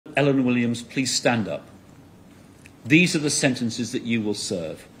Eleanor Williams, please stand up. These are the sentences that you will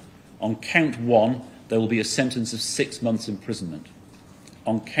serve. On count 1, there will be a sentence of 6 months imprisonment.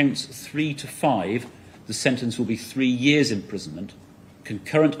 On counts 3 to 5, the sentence will be 3 years imprisonment,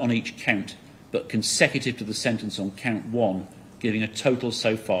 concurrent on each count, but consecutive to the sentence on count 1, giving a total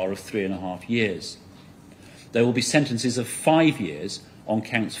so far of 3.5 years. There will be sentences of 5 years on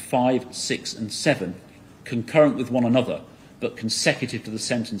counts 5, 6 and 7, concurrent with one another, but consecutive to the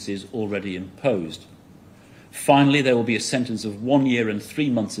sentences already imposed. Finally, there will be a sentence of 1 year and 3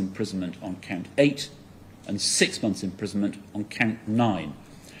 months imprisonment on count 8 and 6 months imprisonment on count 9.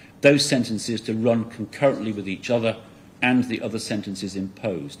 Those sentences to run concurrently with each other and the other sentences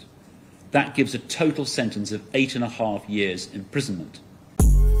imposed. That gives a total sentence of 8.5 years imprisonment.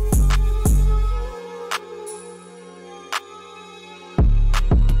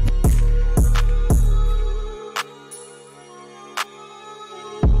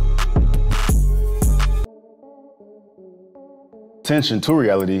 Attention to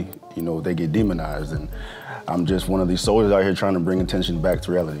reality, you know, they get demonized, and I'm just one of these soldiers out here trying to bring attention back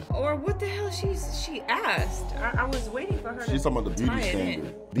to reality. Or what the hell she asked? I was waiting for her. She's talking about the beauty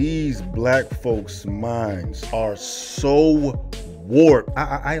standard. These black folks' minds are so warped.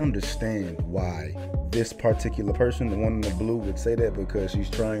 I understand why this particular person, the one in the blue, would say that, because she's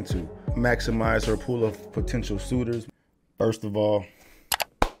trying to maximize her pool of potential suitors. First of all,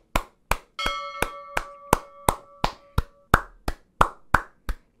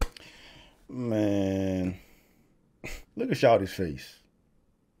 man, look at Shawty's face.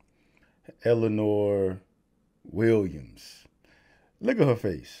 Eleanor Williams. Look at her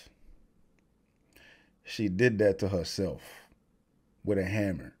face. She did that to herself with a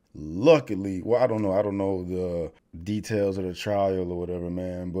hammer. Luckily, well, I don't know the details of the trial or whatever,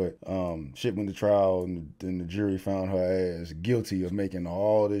 man, but shit went to trial and the jury found her ass guilty of making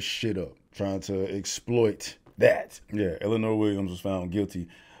all this shit up, trying to exploit that. Yeah, Eleanor Williams was found guilty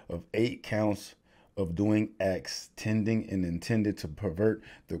of 8 counts of doing acts tending and intended to pervert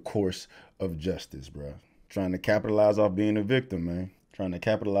the course of justice, bruh. Trying to capitalize off being a victim, man. Trying to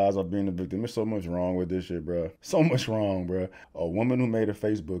capitalize off being a victim. There's so much wrong with this shit, bruh. So much wrong, bruh. A woman who made a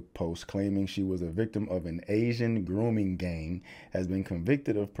Facebook post claiming she was a victim of an Asian grooming gang has been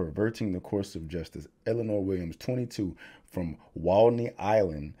convicted of perverting the course of justice. Eleanor Williams, 22, from Walney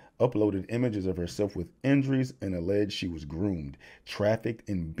Island, uploaded images of herself with injuries and alleged she was groomed, trafficked,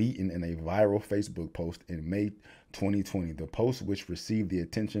 and beaten in a viral Facebook post in May 2020. The post, which received the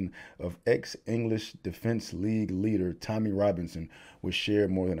attention of ex-English Defense League leader Tommy Robinson, was shared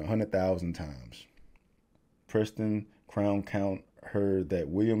more than 100,000 times. Preston Crown Count heard that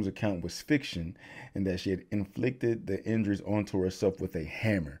Williams' account was fiction and that she had inflicted the injuries onto herself with a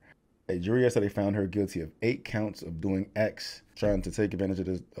hammer. A jury yesterday found her guilty of 8 counts of doing acts trying to take advantage of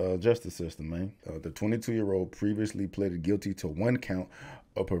the justice system, man. The 22-year-old previously pleaded guilty to 1 count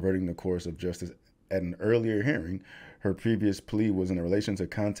of perverting the course of justice. At an earlier hearing, her previous plea was in relation to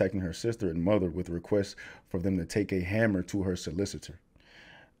contacting her sister and mother with requests for them to take a hammer to her solicitor.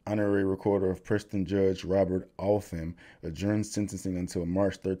 Honorary Recorder of Preston Judge Robert Altham adjourned sentencing until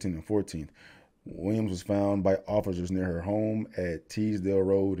March 13th and 14th. Williams was found by officers near her home at Teesdale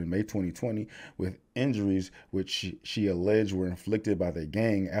Road in May 2020 with injuries which she alleged were inflicted by the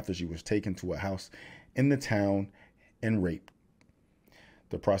gang after she was taken to a house in the town and raped.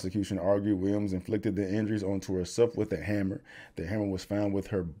 The prosecution argued Williams inflicted the injuries onto herself with a hammer. The hammer was found with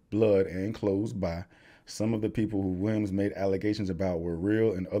her blood and clothes by. Some of the people who Williams made allegations about were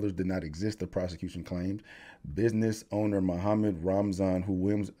real and others did not exist, the prosecution claimed. Business owner Mohammed Ramzan, who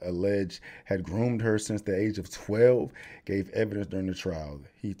Williams alleged had groomed her since the age of 12, gave evidence during the trial.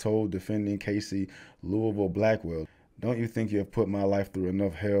 He told defending Casey Louisville Blackwell, "Don't you think you have put my life through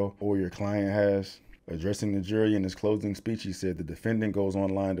enough hell, or your client has?" Addressing the jury in his closing speech, he said the defendant goes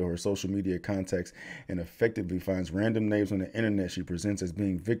online to her social media contacts and effectively finds random names on the internet she presents as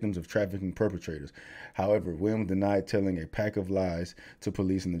being victims of trafficking perpetrators. However, Williams denied telling a pack of lies to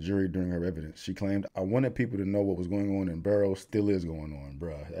police and the jury during her evidence. She claimed, "I wanted people to know what was going on in Barrow still is going on,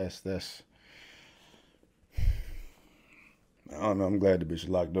 bruh." That's I don't know, I'm glad the bitch is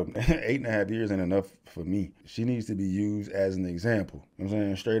locked up. 8.5 years ain't enough for me. She needs to be used as an example. You know what I'm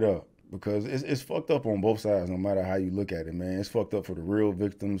saying? Straight up. Because it's fucked up on both sides, no matter how you look at it, man. It's fucked up for the real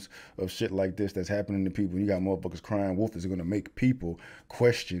victims of shit like this that's happening to people. You got motherfuckers crying wolf that's gonna make people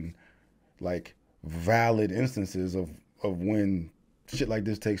question, like, valid instances of when shit like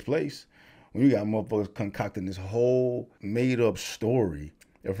this takes place. When you got motherfuckers concocting this whole made-up story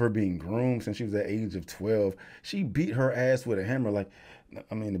of her being groomed since she was at the age of 12. She beat her ass with a hammer. Like,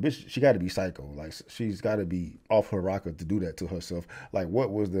 I mean, the bitch, she got to be psycho. Like, she's got to be off her rocker to do that to herself. Like,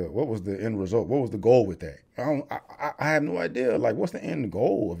 what was the end result? What was the goal with that? I have no idea. Like, what's the end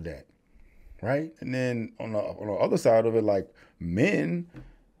goal of that? Right? And then on the other side of it, like, men, you know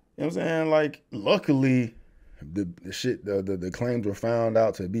what I'm saying? Like, luckily, the claims were found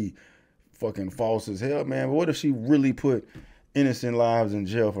out to be fucking false as hell, man. But what if she really put innocent lives in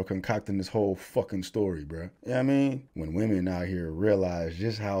jail for concocting this whole fucking story, bro? You know what I mean? When women out here realize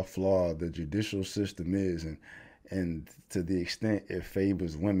just how flawed the judicial system is, and to the extent it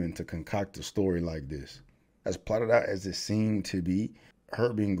favors women to concoct a story like this, as plotted out as it seemed to be,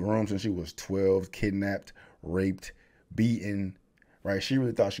 her being groomed since she was 12, kidnapped, raped, beaten, right? She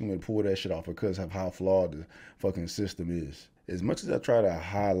really thought she would pull that shit off because of how flawed the fucking system is. As much as I try to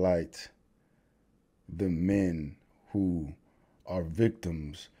highlight the men who are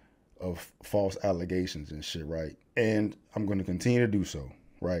victims of false allegations and shit, right? And I'm going to continue to do so,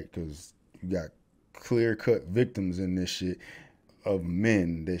 right? Because you got clear-cut victims in this shit of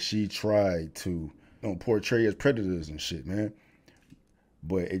men that she tried to, portray as predators and shit, man.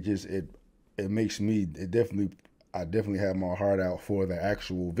 But it makes me, I definitely have my heart out for the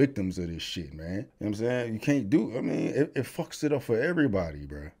actual victims of this shit, man. You know what I'm saying? You can't do, it fucks it up for everybody,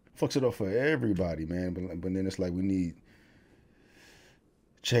 bro. Fucks it up for everybody, man. But then it's like we need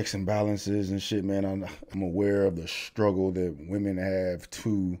checks and balances and shit, man. I'm aware of the struggle that women have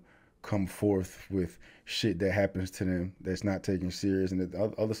to come forth with shit that happens to them that's not taken serious. And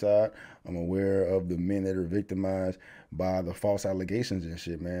the other side, I'm aware of the men that are victimized by the false allegations and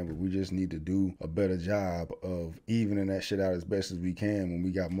shit, man. But we just need to do a better job of evening that shit out as best as we can when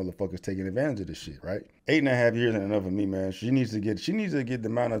we got motherfuckers taking advantage of this shit, right? 8.5 years ain't enough for me, man. She needs to get the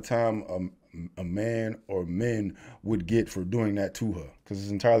amount of time a man or men would get for doing that to her, because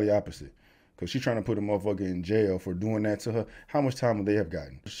it's entirely opposite. Because she's trying to put a motherfucker in jail for doing that to her. How much time would they have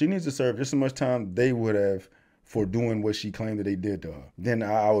gotten? She needs to serve just as much time they would have for doing what she claimed that they did to her. Then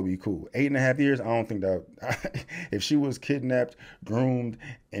I would be cool. 8.5 years, I don't think that, if she was kidnapped, groomed,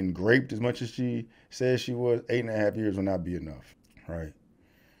 and raped as much as she says she was, 8.5 years would not be enough, right?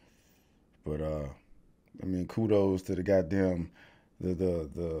 But, kudos to the goddamn,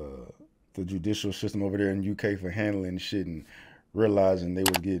 the judicial system over there in UK for handling shit and realizing they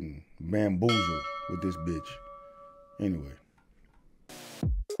was getting bamboozled with this bitch. Anyway.